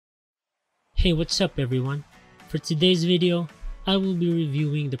Hey, what's up everyone? For today's video, I will be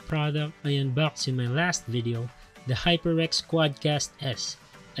reviewing the product I unboxed in my last video, the HyperX Quadcast S,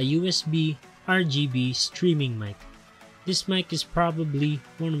 a USB RGB streaming mic. This mic is probably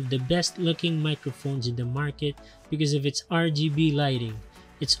one of the best looking microphones in the market because of its RGB lighting.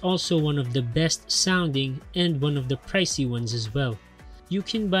 It's also one of the best sounding and one of the pricey ones as well. You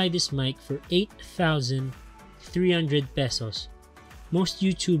can buy this mic for 8,300 pesos. Most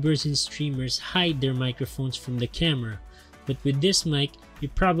YouTubers and streamers hide their microphones from the camera, but with this mic, you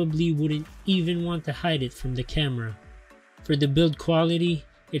probably wouldn't even want to hide it from the camera. For the build quality,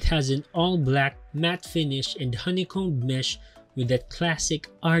 it has an all-black matte finish and honeycombed mesh with that classic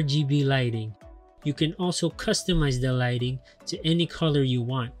RGB lighting. You can also customize the lighting to any color you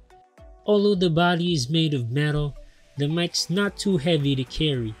want. Although the body is made of metal, the mic's not too heavy to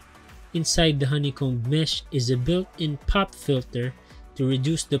carry. Inside the honeycombed mesh is a built-in pop filter to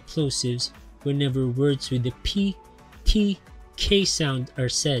reduce the plosives whenever words with the P, T, K sound are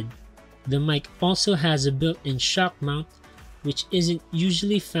said. The mic also has a built-in shock mount, which isn't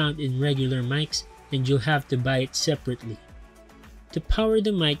usually found in regular mics, and you'll have to buy it separately. To power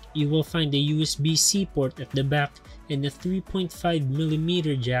the mic, you will find a USB-C port at the back and a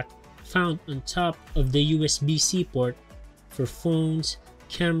 3.5mm jack found on top of the USB-C port for phones,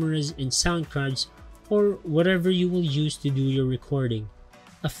 cameras, and sound cards, or whatever you will use to do your recording.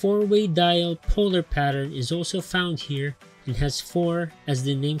 A 4-way dial polar pattern is also found here and has 4, as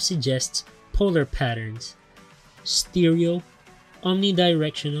the name suggests, polar patterns: stereo,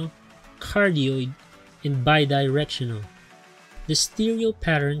 omnidirectional, cardioid, and bidirectional. The stereo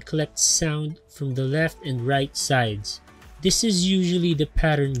pattern collects sound from the left and right sides. This is usually the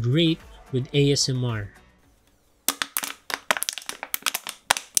pattern great with ASMR.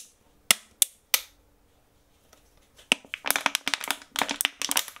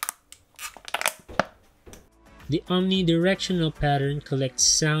 The omnidirectional pattern collects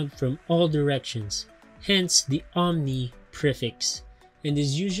sound from all directions, hence the omni prefix, and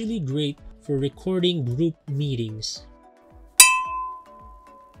is usually great for recording group meetings.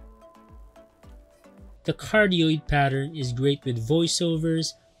 The cardioid pattern is great with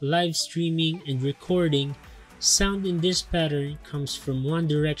voiceovers, live streaming, and recording. Sound in this pattern comes from one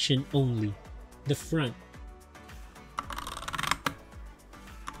direction only, the front.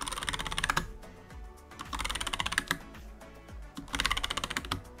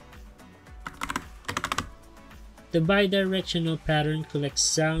 The bidirectional pattern collects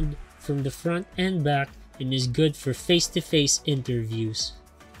sound from the front and back and is good for face-to-face interviews.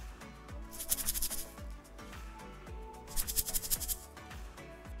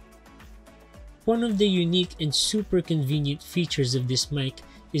 One of the unique and super convenient features of this mic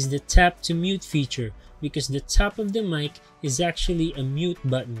is the tap to mute feature, because the top of the mic is actually a mute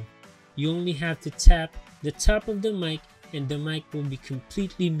button. You only have to tap the top of the mic and the mic will be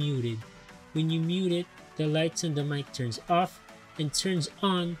completely muted. When you mute it, the lights on the mic turns off and turns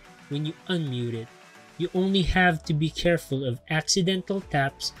on when you unmute it. You only have to be careful of accidental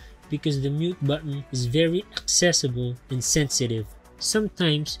taps because the mute button is very accessible and sensitive.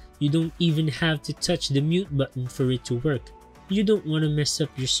 Sometimes you don't even have to touch the mute button for it to work. You don't want to mess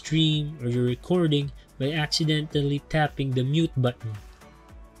up your stream or your recording by accidentally tapping the mute button.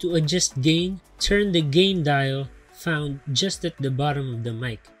 To adjust gain, turn the gain dial found just at the bottom of the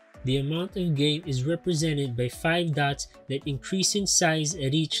mic. The amount of gain is represented by 5 dots that increase in size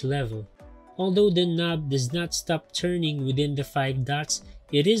at each level. Although the knob does not stop turning within the 5 dots,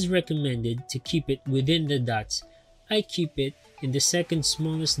 it is recommended to keep it within the dots. I keep it in the second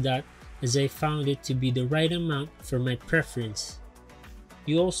smallest dot as I found it to be the right amount for my preference.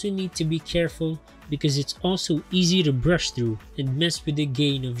 You also need to be careful because it's also easy to brush through and mess with the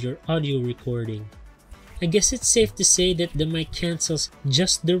gain of your audio recording. I guess it's safe to say that the mic cancels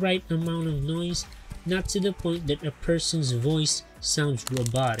just the right amount of noise, not to the point that a person's voice sounds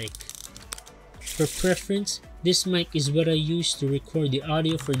robotic. For preference, this mic is what I use to record the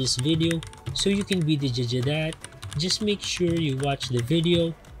audio for this video, so you can be the judge of that. Just make sure you watch the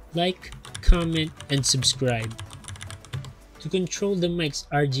video, like, comment, and subscribe. To control the mic's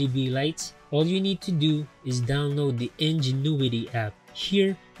RGB lights, all you need to do is download the Ingenuity app.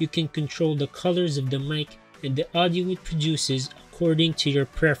 Here, you can control the colors of the mic and the audio it produces according to your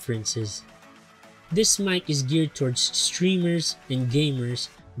preferences. This mic is geared towards streamers and gamers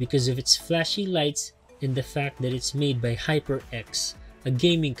because of its flashy lights and the fact that it's made by HyperX, a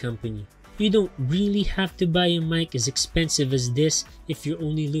gaming company. You don't really have to buy a mic as expensive as this if you're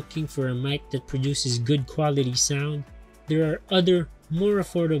only looking for a mic that produces good quality sound. There are other, more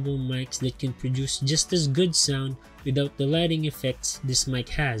affordable mics that can produce just as good sound without the lighting effects this mic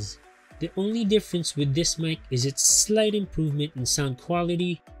has. The only difference with this mic is its slight improvement in sound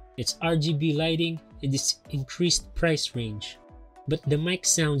quality, its RGB lighting, and its increased price range. But the mic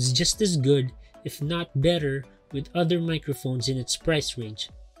sounds just as good, if not better, with other microphones in its price range.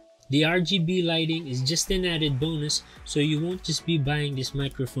 The RGB lighting is just an added bonus, so you won't just be buying this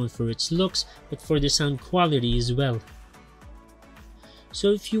microphone for its looks, but for the sound quality as well.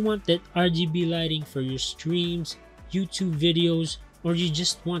 So if you want that RGB lighting for your streams, YouTube videos, or you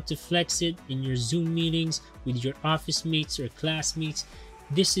just want to flex it in your Zoom meetings with your office mates or classmates,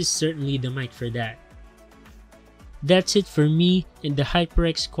 this is certainly the mic for that. That's it for me and the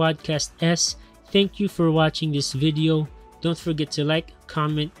HyperX Quadcast S. Thank you for watching this video. Don't forget to like,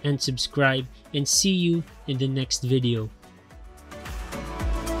 comment, and subscribe, and see you in the next video.